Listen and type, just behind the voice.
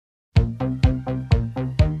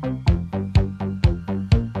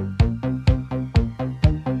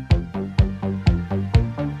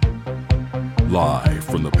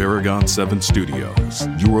Paragon 7 Studios.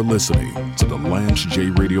 You are listening to the Lance J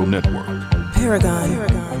Radio Network.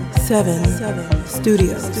 Paragon 7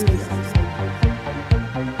 Studios.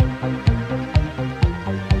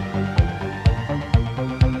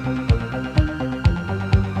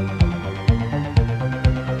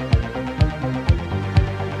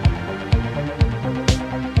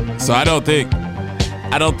 So I don't think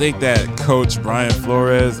that Coach Brian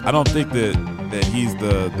Flores, I don't think that he's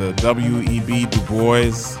the W.E.B. Du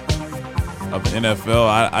Bois of the NFL.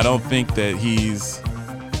 I don't think that he's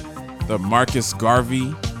the Marcus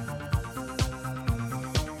Garvey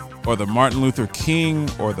or the Martin Luther King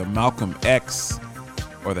or the Malcolm X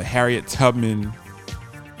or the Harriet Tubman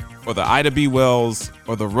or the Ida B. Wells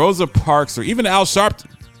or the Rosa Parks or even Al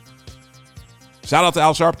Sharpton. Shout out to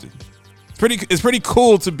Al Sharpton. It's pretty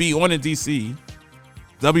cool to be on in DC,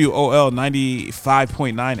 WOL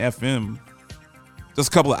 95.9 FM, just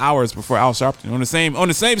a couple of hours before Al Sharpton on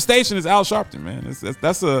the same station as Al Sharpton, man.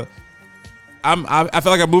 I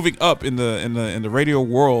feel like I'm moving up in the radio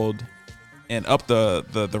world and up the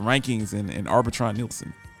rankings in Arbitron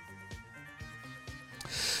Nielsen.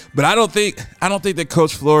 But I don't think that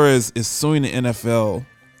Coach Flores is suing the NFL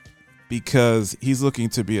because he's looking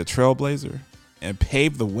to be a trailblazer and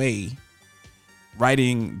pave the way,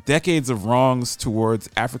 righting decades of wrongs towards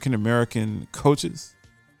African-American coaches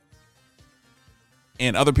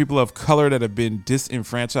and other people of color that have been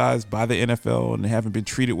disenfranchised by the NFL and haven't been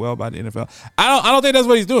treated well by the NFL. I don't think that's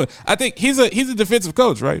what he's doing. I think he's a defensive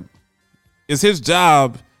coach, right? It's his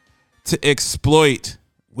job to exploit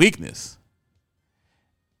weakness.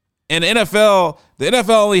 And the NFL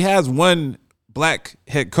only has one black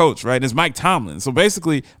head coach, right? And it's Mike Tomlin. So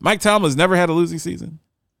basically, Mike Tomlin's never had a losing season.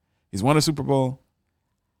 He's won a Super Bowl.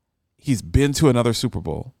 He's been to another Super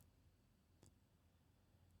Bowl.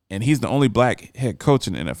 And he's the only black head coach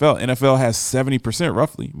in the NFL. NFL has 70%,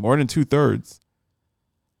 roughly, more than 2/3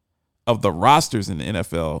 of the rosters in the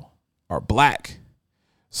NFL are black.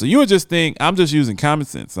 So you would just think I'm just using common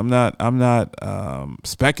sense. I'm not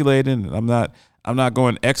speculating. I'm not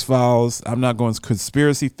going X-Files. I'm not going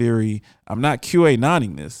conspiracy theory. I'm not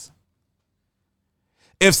QAnoning this.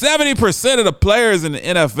 If 70% of the players in the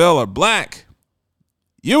NFL are black,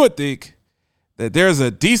 you would think that there's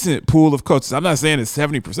a decent pool of coaches. I'm not saying that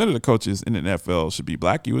 70% of the coaches in the NFL should be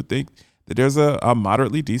black. You would think that there's a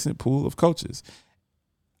moderately decent pool of coaches.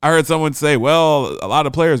 I heard someone say, well, a lot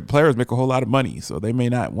of players make a whole lot of money, so they may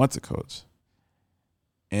not want to coach.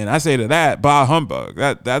 And I say to that, bah humbug.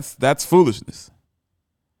 That's foolishness.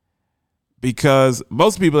 Because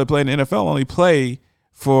most people that play in the NFL only play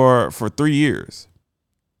for 3 years.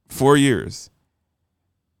 4 years.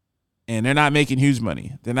 And they're not making huge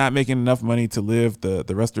money. They're not making enough money to live the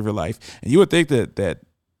rest of their life. And you would think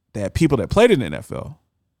that people that played in the NFL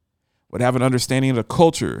would have an understanding of the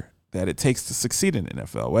culture that it takes to succeed in the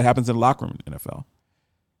NFL. What happens in the locker room in the NFL.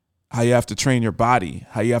 How you have to train your body.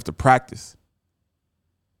 How you have to practice.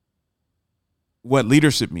 What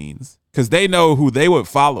leadership means. Because they know who they would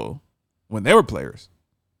follow when they were players.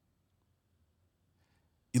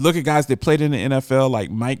 You look at guys that played in the NFL like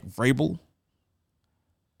Mike Vrabel,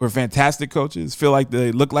 were fantastic coaches, feel like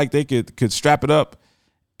they look like they could strap it up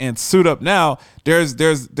and suit up now. There's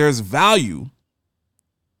value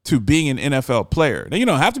to being an NFL player. Now, you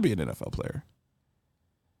don't have to be an NFL player.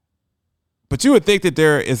 But you would think that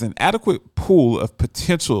there is an adequate pool of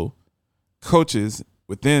potential coaches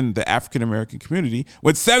within the African-American community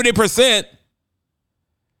when 70%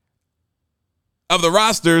 of the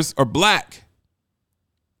rosters are black.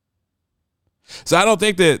 So I don't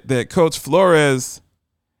think that Coach Flores,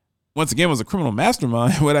 once again, was a criminal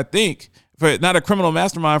mastermind. What I think, not a criminal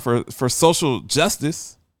mastermind for social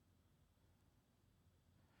justice.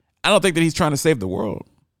 I don't think that he's trying to save the world.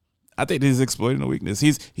 I think that he's exploiting a weakness.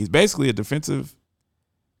 He's basically a defensive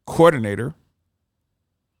coordinator,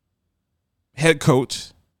 head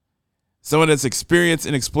coach, someone that's experienced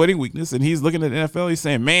in exploiting weakness, and he's looking at the NFL. He's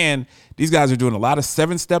saying, "Man, these guys are doing a lot of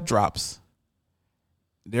 7-step drops.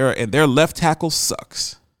 Their left tackle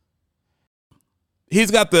sucks."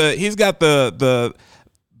 He's got the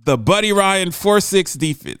Buddy Ryan 4-6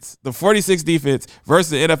 defense, the 46 defense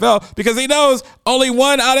versus the NFL, because he knows only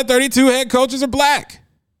 1 out of 32 head coaches are black.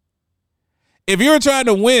 If you're trying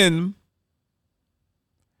to win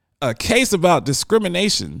a case about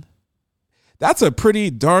discrimination, that's a pretty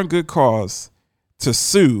darn good cause to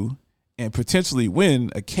sue and potentially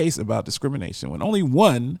win a case about discrimination. When only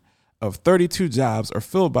 1 of 32 jobs are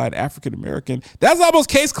filled by an African American, that's almost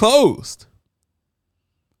case closed.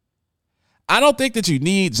 I don't think that you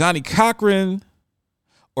need Johnny Cochran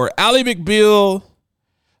or Ally McBeal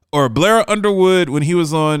or Blair Underwood when he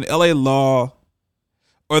was on LA Law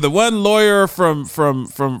Or the one lawyer from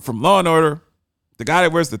Law and Order, the guy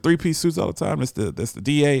that wears the 3-piece suits all the time, that's the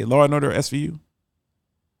DA, Law and Order, SVU.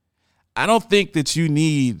 I don't think that you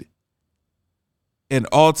need an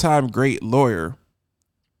all-time great lawyer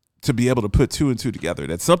to be able to put 2 and 2 together.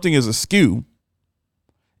 That something is askew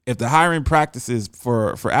if the hiring practices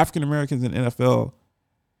for African Americans in NFL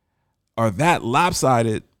are that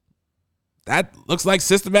lopsided. That looks like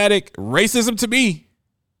systematic racism to me.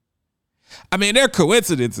 I mean, there are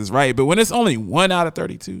coincidences, right? But when it's only 1 out of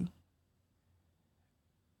 32,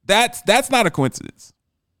 that's not a coincidence.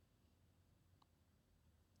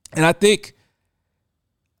 And I think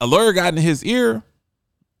a lawyer got in his ear,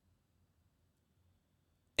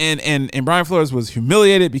 and Brian Flores was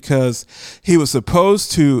humiliated because he was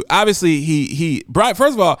supposed to, obviously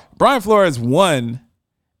first of all, Brian Flores won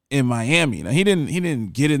in Miami. Now he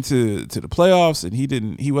didn't get into the playoffs, and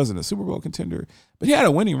he wasn't a Super Bowl contender, but he had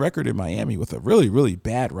a winning record in Miami with a really, really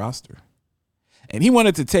bad roster. And he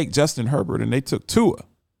wanted to take Justin Herbert, and they took Tua.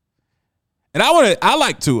 And I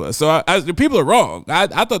like Tua, so people are wrong. I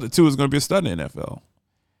thought that Tua was going to be a stud in the NFL.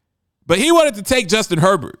 But he wanted to take Justin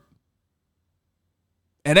Herbert.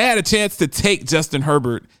 And they had a chance to take Justin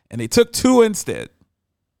Herbert, and they took Tua instead.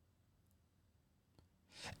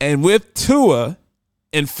 And with Tua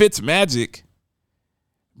and Fitzmagic,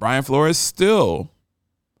 Brian Flores still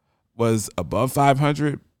was above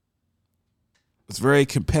 500. Was very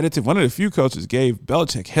competitive. One of the few coaches gave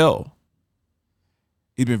Belichick hell.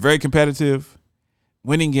 He's been very competitive,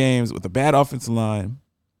 winning games with a bad offensive line,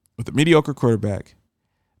 with a mediocre quarterback,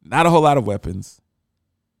 not a whole lot of weapons,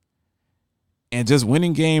 and just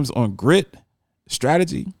winning games on grit,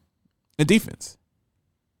 strategy, and defense.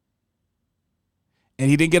 And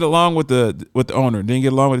he didn't get along with the owner, didn't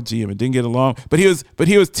get along with the GM, and didn't get along. But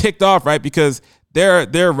he was ticked off, right? Because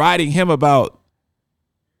they're writing him about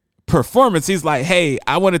performance. He's like, hey,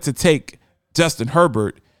 I wanted to take Justin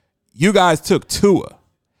Herbert. You guys took Tua.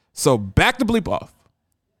 So back the bleep off.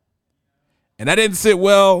 And that didn't sit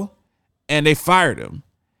well, and they fired him.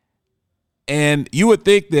 And you would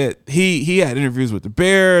think that he had interviews with the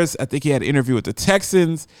Bears. I think he had an interview with the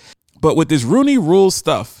Texans. But with this Rooney Rule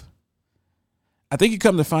stuff, I think you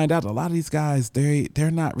come to find out a lot of these guys,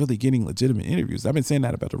 they're not really getting legitimate interviews. I've been saying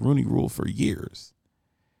that about the Rooney Rule for years,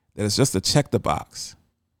 that it's just to check the box.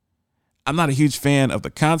 I'm not a huge fan of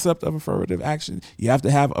the concept of affirmative action. You have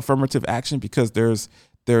to have affirmative action because there's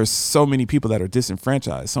so many people that are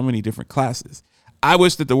disenfranchised, so many different classes. I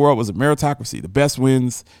wish that the world was a meritocracy. The best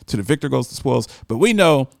wins, to the victor goes the spoils. But we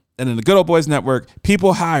know that in the Good Old Boys Network,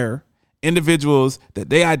 people hire individuals that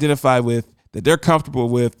they identify with, that they're comfortable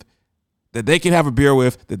with, that they can have a beer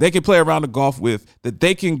with, that they can play around the golf with, that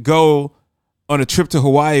they can go on a trip to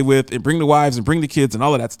Hawaii with and bring the wives and bring the kids and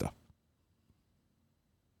all of that stuff.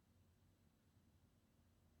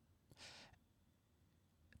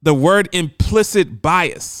 The word implicit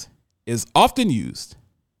bias is often used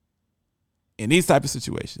in these type of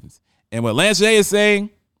situations. And what Lance J is saying,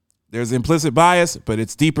 there's implicit bias, but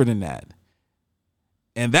it's deeper than that.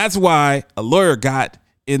 And that's why a lawyer got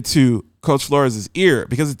into Coach Flores' ear,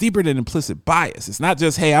 because it's deeper than implicit bias. It's not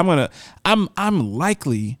just, hey, I'm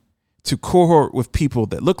likely to cohort with people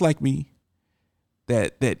that look like me,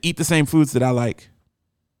 that eat the same foods that I like,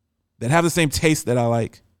 that have the same taste that I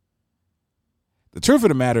like. The truth of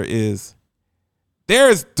the matter is there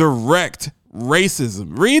is direct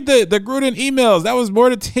racism. Read the Gruden emails. That was more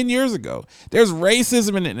than 10 years ago. There's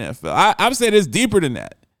racism in the NFL. I'm saying it's deeper than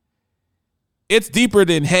that. It's deeper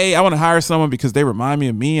than, hey, I want to hire someone because they remind me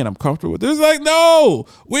of me and I'm comfortable with it. It's like, no,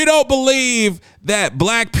 we don't believe that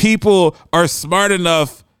black people are smart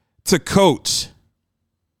enough to coach.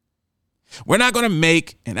 We're not going to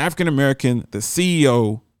make an African American the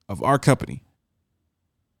CEO of our company.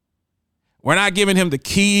 We're not giving him the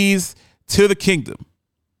keys to the kingdom.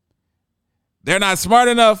 They're not smart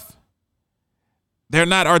enough. They're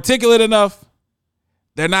not articulate enough.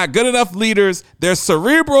 They're not good enough leaders. Their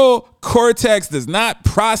cerebral cortex does not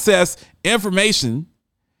process information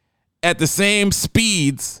at the same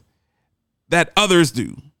speeds that others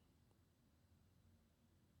do.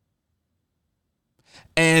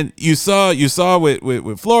 And you saw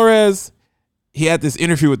with Flores, he had this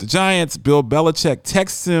interview with the Giants. Bill Belichick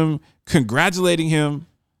texts him, congratulating him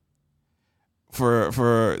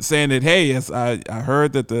for saying that, hey, yes, I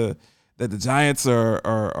heard that the Giants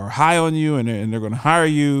are high on you and they're going to hire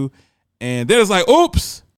you. And then it's like,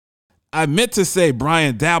 oops, I meant to say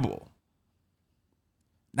Brian Daboll.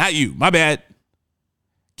 Not you. My bad.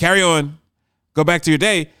 Carry on. Go back to your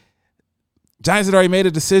day. Giants had already made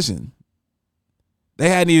a decision. They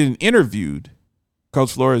hadn't even interviewed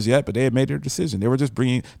Coach Flores yet, but they had made their decision. They were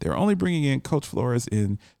only bringing in Coach Flores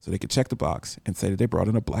in so they could check the box and say that they brought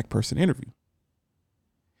in a black person to interview,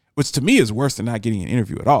 which to me is worse than not getting an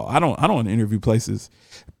interview at all. I don't want to interview places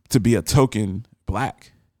to be a token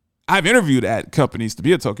black. I've interviewed at companies to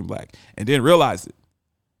be a token black and didn't realize it.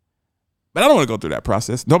 But I don't want to go through that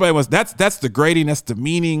process. Nobody wants. That's degrading. That's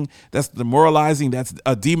demeaning. That's demoralizing. That's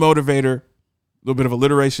a demotivator. A little bit of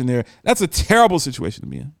alliteration there. That's a terrible situation to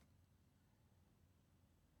be in.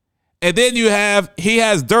 And then he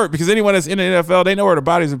has dirt because anyone that's in the NFL, they know where the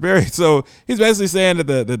bodies are buried. So he's basically saying that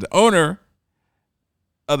the owner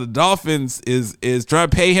of the Dolphins is trying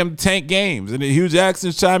to pay him to tank games. And then Hugh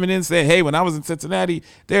Jackson's chiming in saying, hey, when I was in Cincinnati,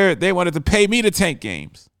 they wanted to pay me to tank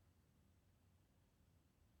games.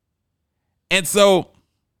 And so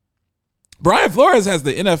Brian Flores has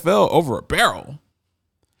the NFL over a barrel.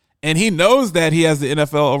 And he knows that he has the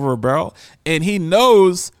NFL over a barrel. And he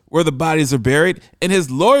knows where the bodies are buried. And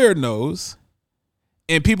his lawyer knows,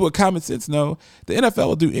 and people with common sense know, the NFL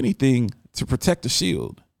will do anything to protect the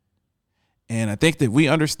shield. And I think that we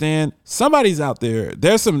understand somebody's out there.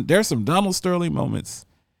 There's some Donald Sterling moments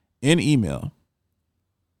in email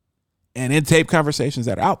and in tape conversations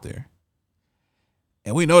that are out there.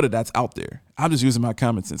 And we know that that's out there. I'm just using my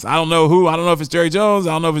common sense. I don't know who. I don't know if it's Jerry Jones.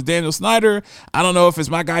 I don't know if it's Daniel Snyder. I don't know if it's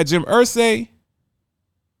my guy Jim Irsay.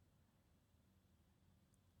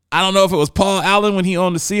 I don't know if it was Paul Allen when he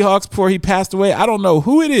owned the Seahawks before he passed away. I don't know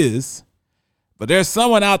who it is, but there's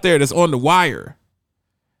someone out there that's on the wire.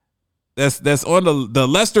 That's on the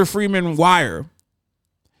Lester Freeman wire,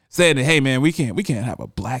 saying that, hey man, we can't have a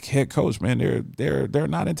black head coach, man. They're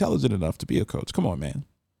not intelligent enough to be a coach. Come on, man.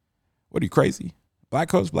 What are you, crazy? Black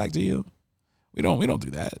coach, black GM? We don't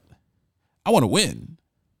do that. I want to win.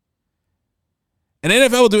 And the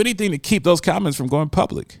NFL will do anything to keep those comments from going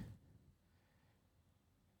public.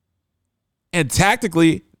 And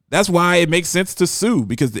tactically, that's why it makes sense to sue,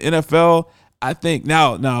 because the NFL, I think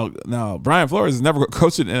now Brian Flores is never going to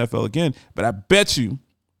coach in the NFL again, but I bet you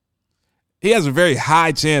he has a very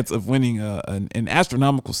high chance of winning an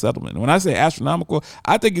astronomical settlement. And when I say astronomical,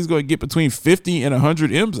 I think he's going to get between 50 and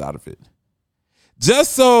 100 M's out of it.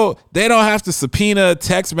 Just so they don't have to subpoena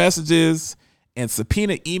text messages and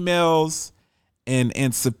subpoena emails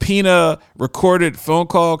and subpoena recorded phone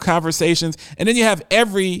call conversations. And then you have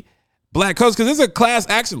every black coach, because this is a class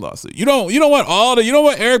action lawsuit. You don't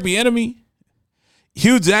want Eric Bieniemy,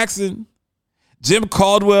 Hugh Jackson, Jim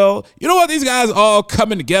Caldwell. You don't want these guys all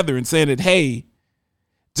coming together and saying that, hey,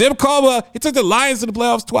 Jim Caldwell, he took the Lions to the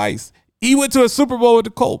playoffs twice. He went to a Super Bowl with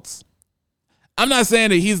the Colts. I'm not saying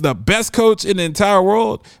that he's the best coach in the entire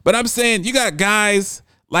world, but I'm saying you got guys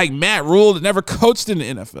like Matt Rule that never coached in the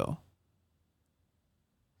NFL.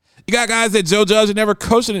 You got guys that Joe Judge never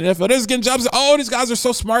coached in the NFL. They're just getting jobs. Oh, these guys are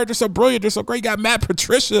so smart. They're so brilliant. They're so great. You got Matt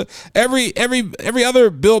Patricia, every other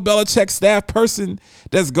Bill Belichick staff person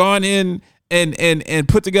that's gone in and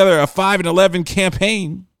put together a 5-11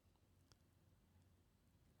 campaign.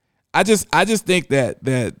 I just think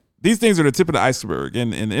that these things are the tip of the iceberg.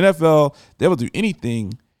 And in the NFL, they will do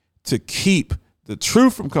anything to keep the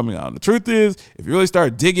truth from coming out. And the truth is, if you really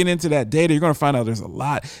start digging into that data, you're going to find out there's a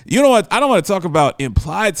lot. You know what? I don't want to talk about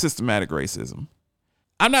implied systematic racism.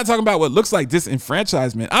 I'm not talking about what looks like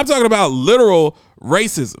disenfranchisement. I'm talking about literal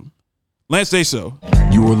racism. Lance J. Show.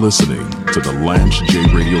 You are listening to the Lance J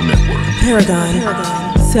Radio Network.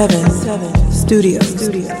 Paragon 7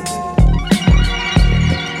 Studios.